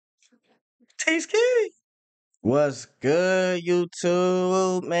T-Ski. What's good,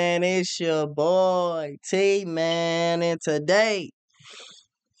 YouTube? Man, it's your boy T, man. And today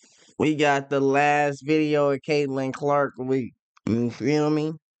we got the last video of Caitlin Clark week. You feel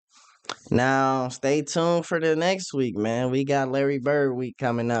me? Now stay tuned for the next week, man. We got Larry Bird week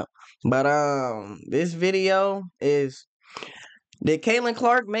coming up. But this video is, did Caitlin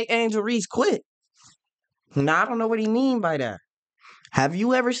Clark make Angel Reese quit? Now I don't know what he mean by that. Have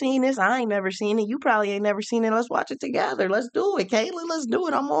you ever seen this? I ain't never seen it. You probably ain't never seen it. Let's watch it together. Let's do it, Caitlin. Let's do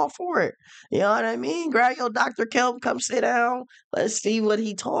it. I'm all for it. You know what I mean? Grab your Dr. Kelp, come sit down. Let's see what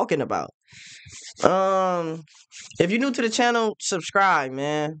he talking about. If you're new to the channel, subscribe,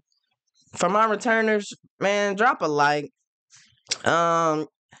 man. For my returners, man, drop a like. Um,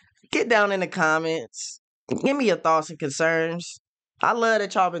 get down in the comments. Give me your thoughts and concerns. I love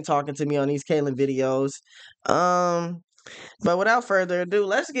that y'all been talking to me on these Caitlin videos. But without further ado,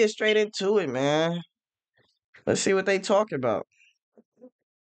 let's get straight into it, man. Let's see what they talking about.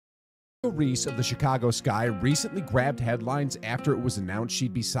 Reese of the Chicago Sky recently grabbed headlines after it was announced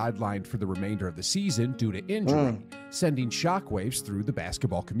she'd be sidelined for the remainder of the season due to injury, sending shockwaves through the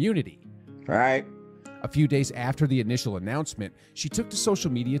basketball community. Right. A few days after the initial announcement, she took to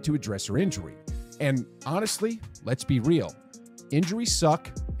social media to address her injury. And honestly, let's be real, injuries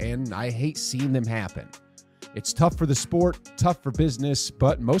suck, and I hate seeing them happen. It's tough for the sport, tough for business,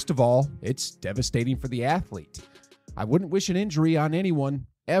 but most of all, it's devastating for the athlete. I wouldn't wish an injury on anyone,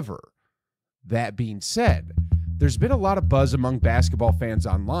 ever. That being said, there's been a lot of buzz among basketball fans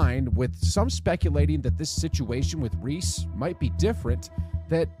online, with some speculating that this situation with Reese might be different,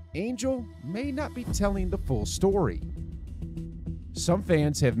 that Angel may not be telling the full story. Some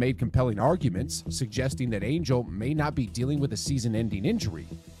fans have made compelling arguments, suggesting that Angel may not be dealing with a season-ending injury.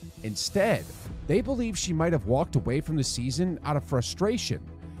 Instead, they believe she might have walked away from the season out of frustration,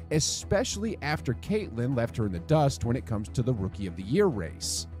 especially after Caitlin left her in the dust when it comes to the Rookie of the Year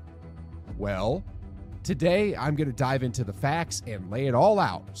race. Well, today I'm going to dive into the facts and lay it all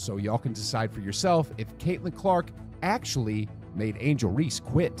out so y'all can decide for yourself if Caitlin Clark actually made Angel Reese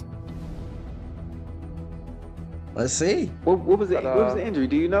quit. Let's see. What was the injury?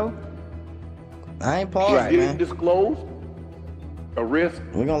 Do you know? I ain't She paused, didn't man. disclose a risk.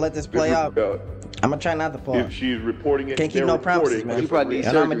 We're gonna let this play out. I'm gonna try not to pause. If she's reporting it, Can't keep they're no promises, reporting man. it's You probably a need risk.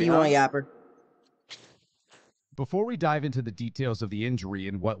 And I'm a surgery, D1 yapper. Before we dive into the details of the injury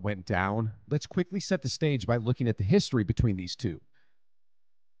and what went down, let's quickly set the stage by looking at the history between these two.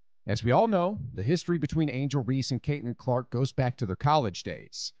 As we all know, the history between Angel Reese and Caitlin Clark goes back to their college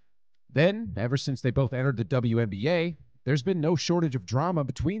days. Then, ever since they both entered the WNBA, there's been no shortage of drama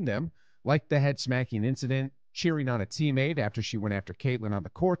between them, like the head smacking incident, cheering on a teammate after she went after Caitlin on the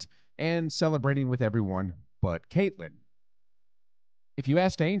court, and celebrating with everyone but Caitlin. If you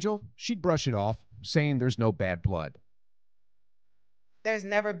asked Angel, she'd brush it off, saying there's no bad blood. There's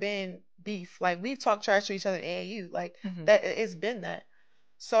never been beef. Like, we've talked trash to each other in AAU. Like, Mhm. that it's been that.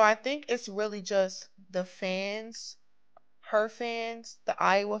 So I think it's really just the fans, her fans, the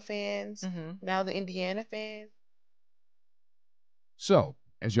Iowa fans, Mhm. now the Indiana fans. So,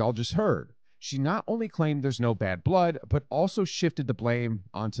 as y'all just heard, she not only claimed there's no bad blood, but also shifted the blame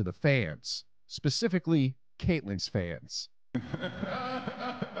onto the fans, specifically Caitlin's fans.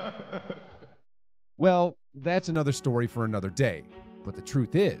 Well, that's another story for another day, but the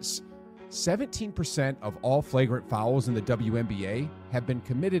truth is, 17% of all flagrant fouls in the WNBA have been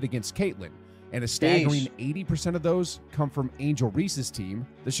committed against Caitlin, and a staggering 80% of those come from Angel Reese's team,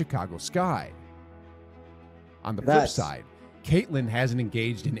 the Chicago Sky. On the flip side, Caitlin hasn't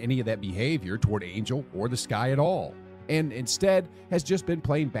engaged in any of that behavior toward Angel or the Sky at all, and instead has just been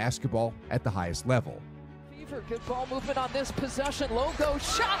playing basketball at the highest level. Fever, good ball movement on this possession. Logo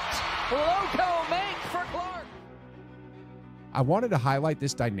shot. Logo make for Clark. I wanted to highlight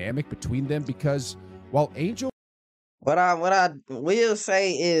this dynamic between them because while Angel What I will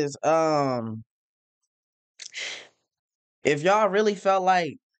say is, if y'all really felt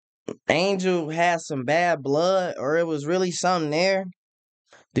like Angel had some bad blood or it was really something there,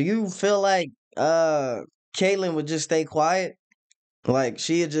 do you feel like Caitlyn would just stay quiet? Like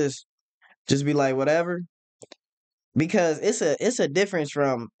she'd just be like whatever? Because it's a difference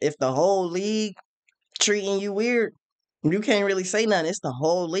from if the whole league treating you weird, you can't really say nothing. It's the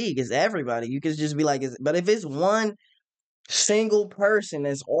whole league. It's everybody. You can just be like, but if it's one single person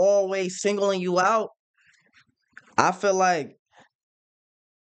that's always singling you out, I feel like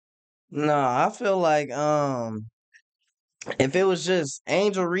no, I feel like if it was just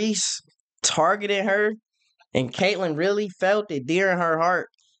Angel Reese targeting her and Caitlyn really felt it dear in her heart,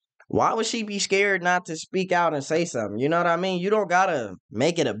 why would she be scared not to speak out and say something? You know what I mean? You don't gotta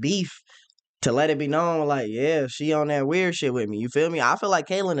make it a beef to let it be known, like, yeah, she on that weird shit with me. You feel me? I feel like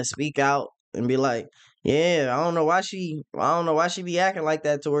Caitlyn to speak out and be like, yeah, I don't know why she be acting like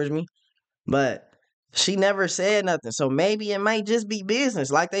that towards me. But she never said nothing. So maybe it might just be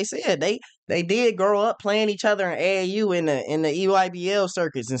business. Like they said, they did grow up playing each other in AAU in the EYBL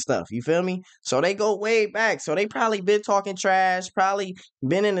circuits and stuff. You feel me? So they go way back. So they probably been talking trash, probably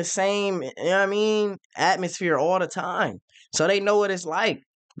been in the same, you know what I mean, atmosphere all the time. So they know what it's like.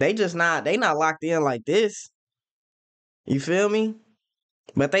 They not locked in like this. You feel me?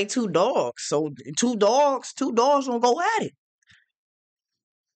 But they two dogs. So two dogs gonna go at it.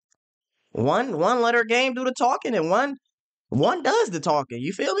 One let her game do the talking, and one does the talking.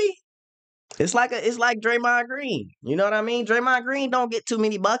 You feel me? It's like Draymond Green. You know what I mean? Draymond Green don't get too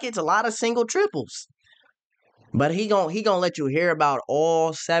many buckets, a lot of single triples. But he gonna let you hear about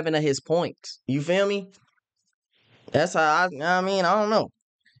all 7 of his points. You feel me? That's how I mean, I don't know.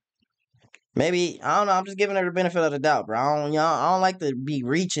 Maybe I don't know. I'm just giving her the benefit of the doubt, bro. I don't like to be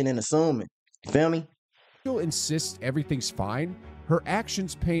reaching and assuming. You feel me? She'll insist everything's fine. Her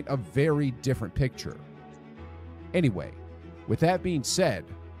actions paint a very different picture. Anyway, with that being said,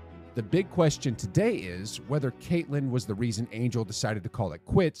 the big question today is whether Caitlyn was the reason Angel decided to call it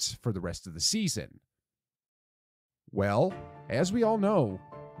quits for the rest of the season. Well, as we all know,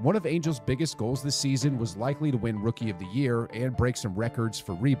 one of Angel's biggest goals this season was likely to win Rookie of the Year and break some records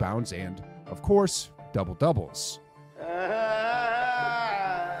for rebounds and, of course, double-doubles.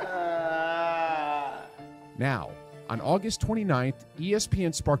 Now, on August 29th,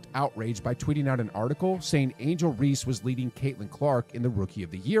 ESPN sparked outrage by tweeting out an article saying Angel Reese was leading Caitlin Clark in the Rookie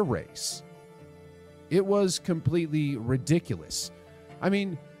of the Year race. It was completely ridiculous. I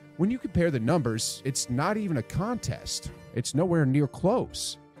mean, when you compare the numbers, it's not even a contest. It's nowhere near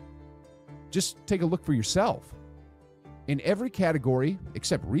close. Just take a look for yourself. In every category,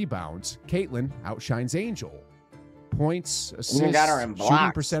 except rebounds, Caitlin outshines Angel. Points, assists,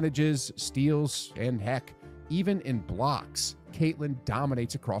 shooting percentages, steals, and heck, even in blocks, Caitlin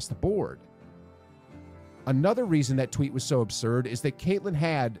dominates across the board. Another reason that tweet was so absurd is that Caitlin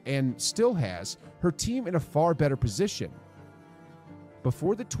had, and still has, her team in a far better position.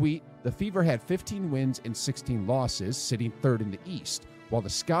 Before the tweet, the Fever had 15 wins and 16 losses, sitting third in the East, while the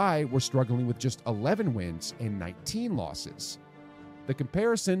Sky were struggling with just 11 wins and 19 losses. The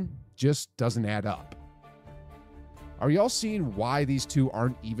comparison just doesn't add up. Are y'all seeing why these two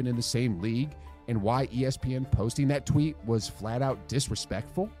aren't even in the same league and why ESPN posting that tweet was flat out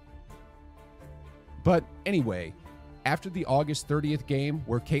disrespectful? But anyway, after the August 30th game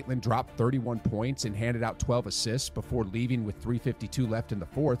where Caitlin dropped 31 points and handed out 12 assists before leaving with 3:52 left in the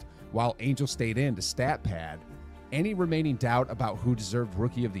fourth while Angel stayed in to stat pad, any remaining doubt about who deserved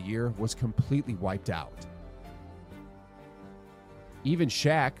Rookie of the Year was completely wiped out. Even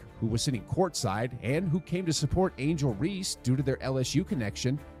Shaq, who was sitting courtside and who came to support Angel Reese due to their LSU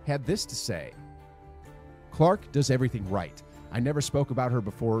connection, had this to say. Clark does everything right. I never spoke about her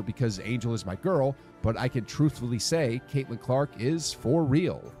before because Angel is my girl, but I can truthfully say Caitlin Clark is for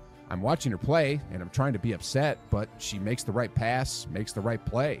real. I'm watching her play, and I'm trying to be upset, but she makes the right pass, makes the right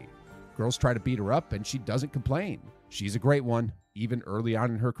play. Girls try to beat her up, and she doesn't complain. She's a great one, even early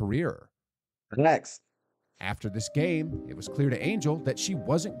on in her career. Next. After this game, it was clear to Angel that she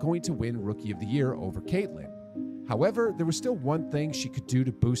wasn't going to win Rookie of the Year over Caitlin. However, there was still one thing she could do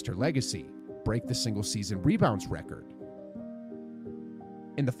to boost her legacy: break the single-season rebounds record.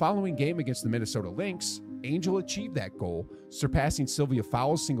 In the following game against the Minnesota Lynx, Angel achieved that goal, surpassing Sylvia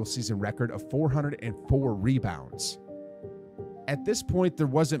Fowles' single-season record of 404 rebounds. At this point, there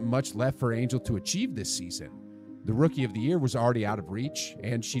wasn't much left for Angel to achieve this season. The Rookie of the Year was already out of reach,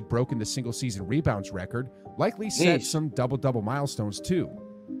 and she'd broken the single-season rebounds record, likely set some double-double milestones too.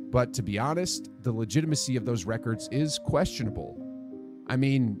 But to be honest, the legitimacy of those records is questionable. I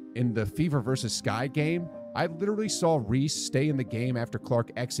mean, in the Fever versus Sky game, I literally saw Reese stay in the game after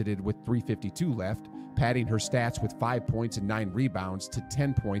Clark exited with 3:52 left, padding her stats with 5 points and 9 rebounds to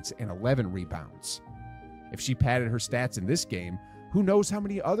 10 points and 11 rebounds. If she padded her stats in this game, who knows how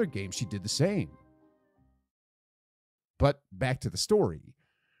many other games she did the same. But back to the story.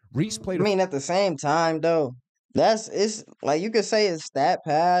 Reese played. I mean, at the same time, though, it's like you could say it's stat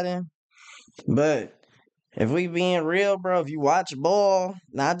padding, but if we being real, bro, if you watch ball,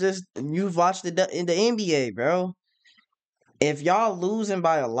 not just you've watched it in the NBA, bro. If y'all losing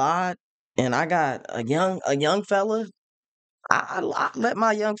by a lot, and I got a young fella, I let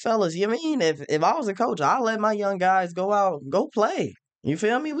my young fellas. You mean if I was a coach, I let my young guys go out, go play. You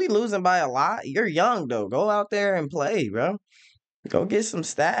feel me? We losing by a lot. You're young though. Go out there and play, bro. Go get some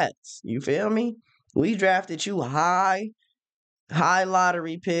stats. You feel me? We drafted you high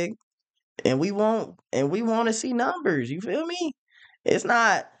lottery pick. and we want to see numbers. You feel me? It's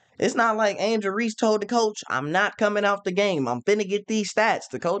not like Angel Reese told the coach, "I'm not coming out the game. I'm finna get these stats."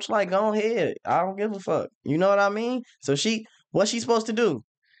 The coach like, "Go ahead. I don't give a fuck." You know what I mean? So what's she supposed to do?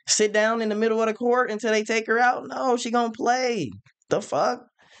 Sit down in the middle of the court until they take her out? No, she gonna play. The fuck?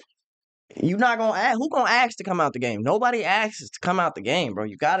 You not gonna ask? Who gonna ask to come out the game? Nobody asks to come out the game, bro.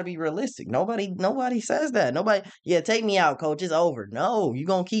 You gotta be realistic. Nobody says that. Nobody, yeah, take me out, coach. It's over. No, you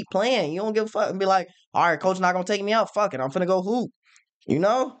gonna keep playing. You don't give a fuck and be like, all right, coach not gonna take me out. Fuck it. I'm finna go hoop. You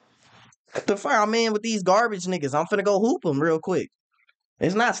know? What the fuck? I'm in with these garbage niggas. I'm finna go hoop them real quick.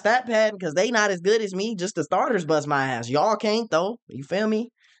 It's not stat padding because they not as good as me. Just the starters bust my ass. Y'all can't though. You feel me?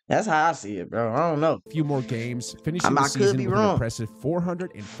 That's how I see it, bro. I don't know. A few more games, finishing the I could season be with an wrong. impressive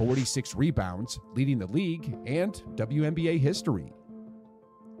 446 rebounds, leading the league and WNBA history.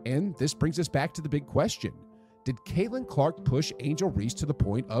 And this brings us back to the big question. Did Caitlin Clark push Angel Reese to the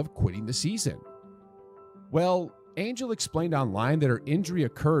point of quitting the season? Well, Angel explained online that her injury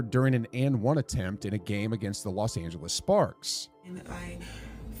occurred during an and one attempt in a game against the Los Angeles Sparks. And I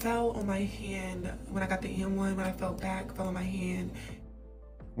fell on my hand when I got the N1. When I fell back, fell on my hand.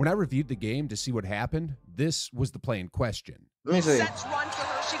 When I reviewed the game to see what happened, this was the play in question. Let me see. Sets run for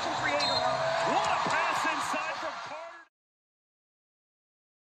her. She can create her own. What a pass inside from Carter.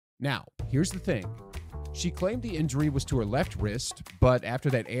 Now, here's the thing. She claimed the injury was to her left wrist, but after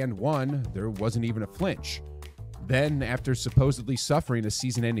that and one, there wasn't even a flinch. Then, after supposedly suffering a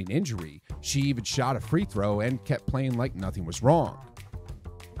season-ending injury, she even shot a free throw and kept playing like nothing was wrong.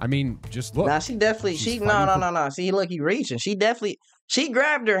 I mean, just look. Nah, she definitely, no. See, look, he reaching. She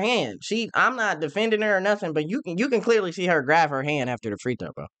grabbed her hand. I'm not defending her or nothing, but you can clearly see her grab her hand after the free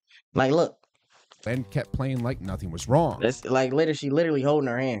throw, bro. Like, look. And kept playing like nothing was wrong. It's like, she literally holding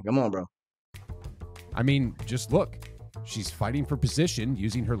her hand. Come on, bro. I mean, just look. She's fighting for position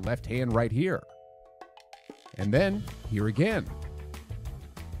using her left hand right here. And then, here again.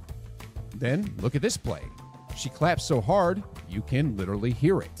 Then, look at this play. She claps so hard, you can literally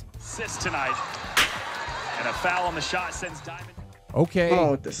hear it. Assist tonight. And a foul on the shot sends Diamond. Okay,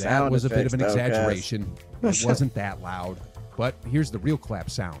 that sound was a bit of an effects, though, exaggeration. It wasn't that loud. But here's the real clap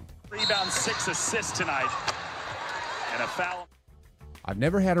sound. Rebound, 6 assists tonight. And a foul. I've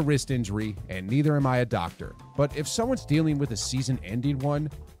never had a wrist injury, and neither am I a doctor. But if someone's dealing with a season-ending one,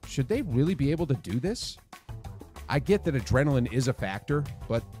 should they really be able to do this? I get that adrenaline is a factor,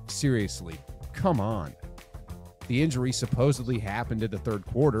 but seriously, come on. The injury supposedly happened in the third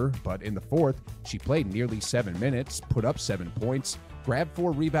quarter, but in the fourth, she played nearly 7 minutes, put up 7 points, grabbed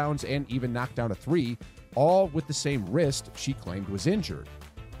 4 rebounds, and even knocked down a 3, all with the same wrist she claimed was injured.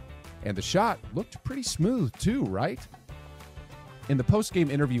 And the shot looked pretty smooth too, right? In the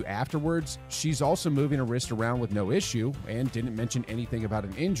post-game interview afterwards, she's also moving her wrist around with no issue and didn't mention anything about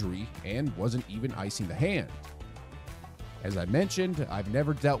an injury and wasn't even icing the hand. As I mentioned, I've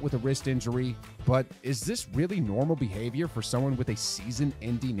never dealt with a wrist injury, but is this really normal behavior for someone with a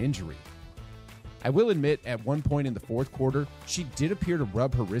season-ending injury? I will admit, at one point in the fourth quarter, she did appear to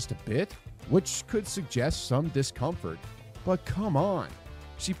rub her wrist a bit, which could suggest some discomfort. But come on.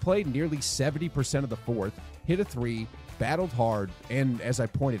 She played nearly 70% of the fourth, hit a 3, battled hard, and as I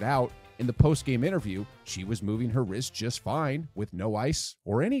pointed out, in the post-game interview, she was moving her wrist just fine with no ice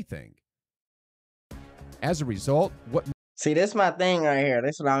or anything. As a result, See, this my thing right here.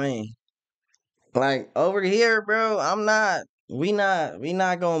 That's what I mean. Like, over here, bro, we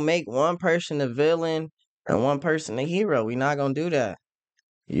not gonna make one person the villain and one person the hero. We not gonna do that.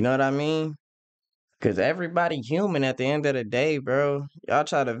 You know what I mean? Because everybody human at the end of the day, bro. Y'all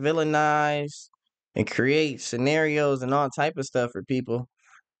try to villainize and create scenarios and all type of stuff for people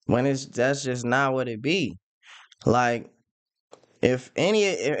when that's just not what it be. Like, if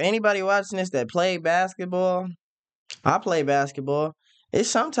anybody watching this that play basketball, I play basketball. It's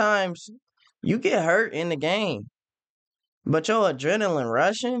sometimes you get hurt in the game, but your adrenaline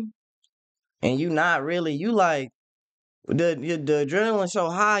rushing, and you not really. You like the adrenaline so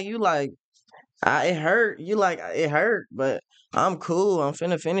high. You like, it hurt. You like, it hurt, but I'm cool. I'm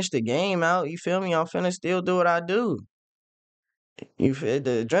finna finish the game out. You feel me? I'm finna still do what I do. You feel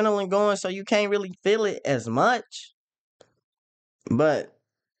the adrenaline going, so you can't really feel it as much, but.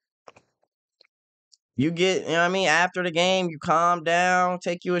 You get, you know what I mean? After the game, you calm down,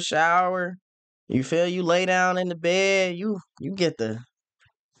 take you a shower. You feel, you lay down in the bed. You get the,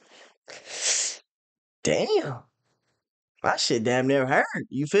 damn, my shit damn near hurt.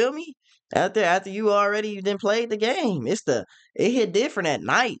 You feel me? After you done played the game. It hit different at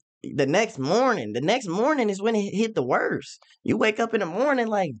night. The next morning is when it hit the worst. You wake up in the morning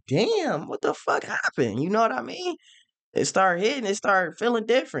like, damn, what the fuck happened? You know what I mean? It start feeling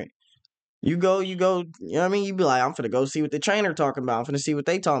different. You go, you know what I mean? You be like, I'm finna go see what the trainer talking about. I'm finna see what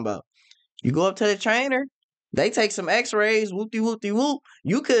they talking about. You go up to the trainer, they take some x-rays, whoop-de-whoop-de-whoop.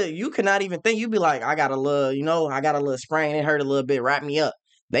 You could not even think. You be like, I got a little sprain. It hurt a little bit. Wrap me up.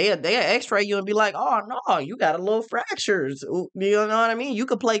 They x-ray you and be like, oh no, you got a little fractures. You know what I mean? You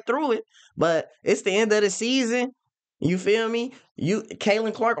could play through it, but it's the end of the season. You feel me?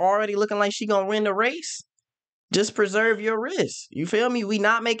 Caitlin Clark already looking like she gonna win the race. Just preserve your wrist. You feel me? We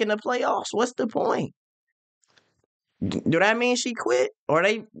not making the playoffs. What's the point? Do that mean she quit? Or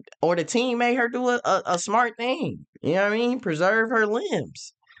the team made her do a smart thing? You know what I mean? Preserve her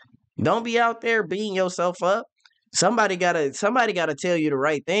limbs. Don't be out there beating yourself up. Somebody gotta tell you the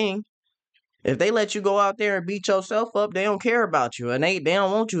right thing. If they let you go out there and beat yourself up, they don't care about you and they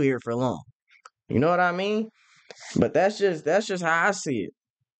don't want you here for long. You know what I mean? But that's just how I see it.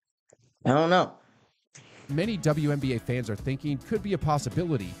 I don't know. Many WNBA fans are thinking could be a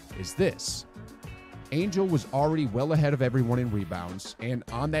possibility is this. Angel was already well ahead of everyone in rebounds, and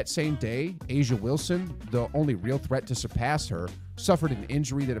on that same day, A'ja Wilson, the only real threat to surpass her, suffered an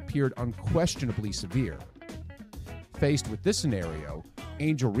injury that appeared unquestionably severe. Faced with this scenario,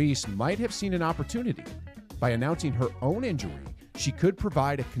 Angel Reese might have seen an opportunity. By announcing her own injury, she could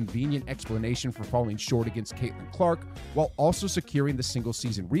provide a convenient explanation for falling short against Caitlin Clark while also securing the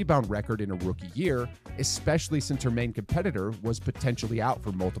single-season rebound record in a rookie year, especially since her main competitor was potentially out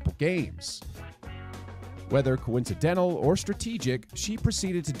for multiple games. Whether coincidental or strategic, she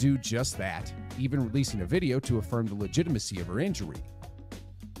proceeded to do just that, even releasing a video to affirm the legitimacy of her injury.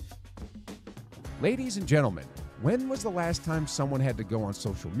 Ladies and gentlemen, when was the last time someone had to go on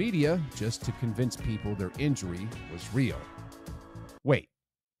social media just to convince people their injury was real? Wait,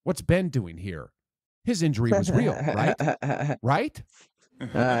 what's Ben doing here? His injury was real, right? Right?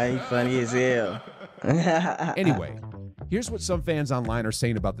 He's funny as hell. Anyway, here's what some fans online are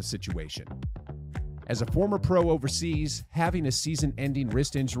saying about the situation. As a former pro overseas, having a season-ending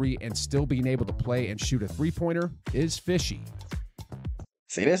wrist injury and still being able to play and shoot a three-pointer is fishy.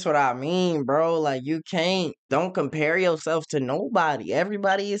 See, that's what I mean, bro. Like, don't compare yourself to nobody.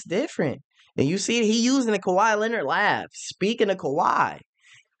 Everybody is different. And you see, he using the Kawhi Leonard laugh. Speaking of Kawhi,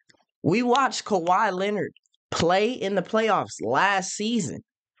 we watched Kawhi Leonard play in the playoffs last season.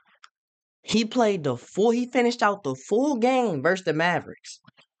 He finished out the full game versus the Mavericks.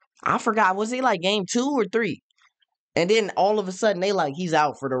 I forgot, was it like game 2 or 3? And then all of a sudden, he's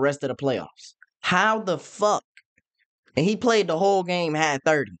out for the rest of the playoffs. How the fuck? And he played the whole game, had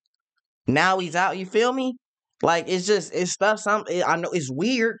 30. Now he's out, you feel me? Like, it's stuff, I know it's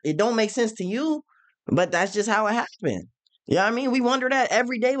weird. It don't make sense to you, but that's just how it happened. You know what I mean? We wonder that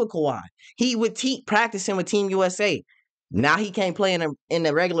every day with Kawhi. He would practicing with Team USA. Now he can't play in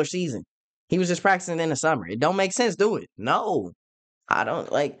the regular season. He was just practicing in the summer. It don't make sense, do it. No. I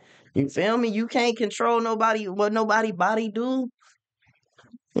don't, you feel me? You can't control what nobody body do.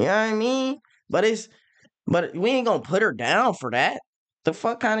 You know what I mean? But we ain't gonna put her down for that. The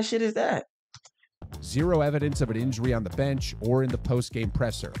fuck kind of shit is that? Zero evidence of an injury on the bench or in the post-game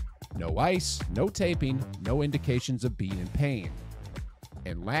presser. No ice, no taping, no indications of being in pain.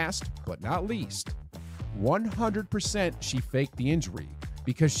 And last but not least, 100% she faked the injury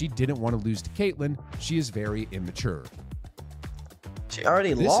because she didn't want to lose to Caitlin. She is very immature. She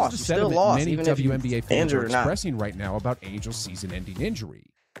already This lost. is She the still sentiment lost. many Even if you WNBA fans injured are or not. expressing right now about Angel's season-ending injury.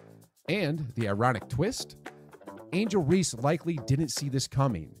 And the ironic twist? Angel Reese likely didn't see this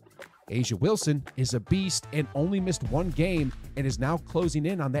coming. A'ja Wilson is a beast and only missed one game and is now closing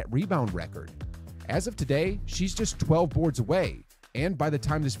in on that rebound record. As of today, she's just 12 boards away, and by the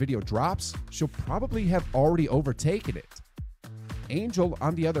time this video drops, she'll probably have already overtaken it. Angel,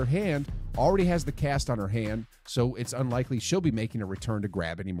 on the other hand, already has the cast on her hand, so it's unlikely she'll be making a return to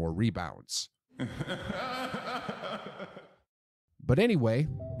grab any more rebounds. But anyway,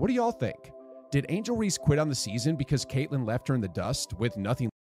 what do y'all think? Did Angel Reese quit on the season because Caitlin left her in the dust with nothing?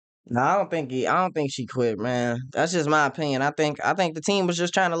 No, I don't think she quit, man. That's just my opinion. I think the team was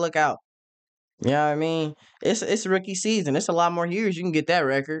just trying to look out. You know what I mean? It's rookie season. It's a lot more years you can get that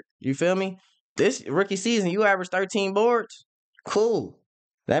record. You feel me? This rookie season, you average 13 boards. Cool.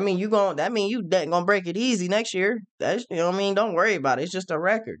 That mean you gonna break it easy next year. That's, you know what I mean? Don't worry about it. It's just a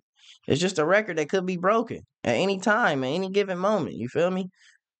record. It's just a record that could be broken at any time, at any given moment. You feel me?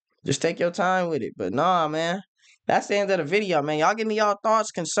 Just take your time with it. But nah, man. That's the end of the video, man. Y'all give me y'all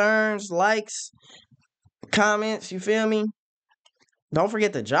thoughts, concerns, likes, comments. You feel me? Don't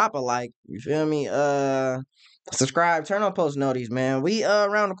forget to drop a like. You feel me? Subscribe, turn on post notices, man. We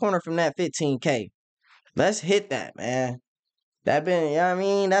around the corner from that 15K. Let's hit that, man. You know what I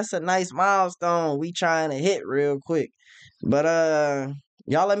mean? That's a nice milestone we trying to hit real quick. But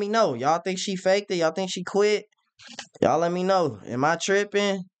Y'all let me know. Y'all think she faked it? Y'all think she quit? Y'all let me know. Am I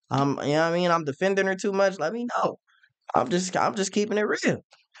tripping? You know what I mean? I'm defending her too much. Let me know. I'm just keeping it real.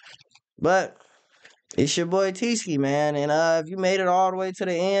 But it's your boy T-Ski, man. And if you made it all the way to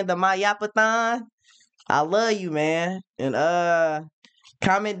the end of my yapathon, I love you, man. And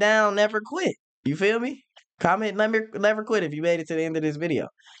comment down, never quit. You feel me? Comment, never quit if you made it to the end of this video.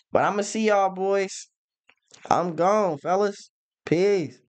 But I'm gonna see y'all boys. I'm gone, fellas. Peace.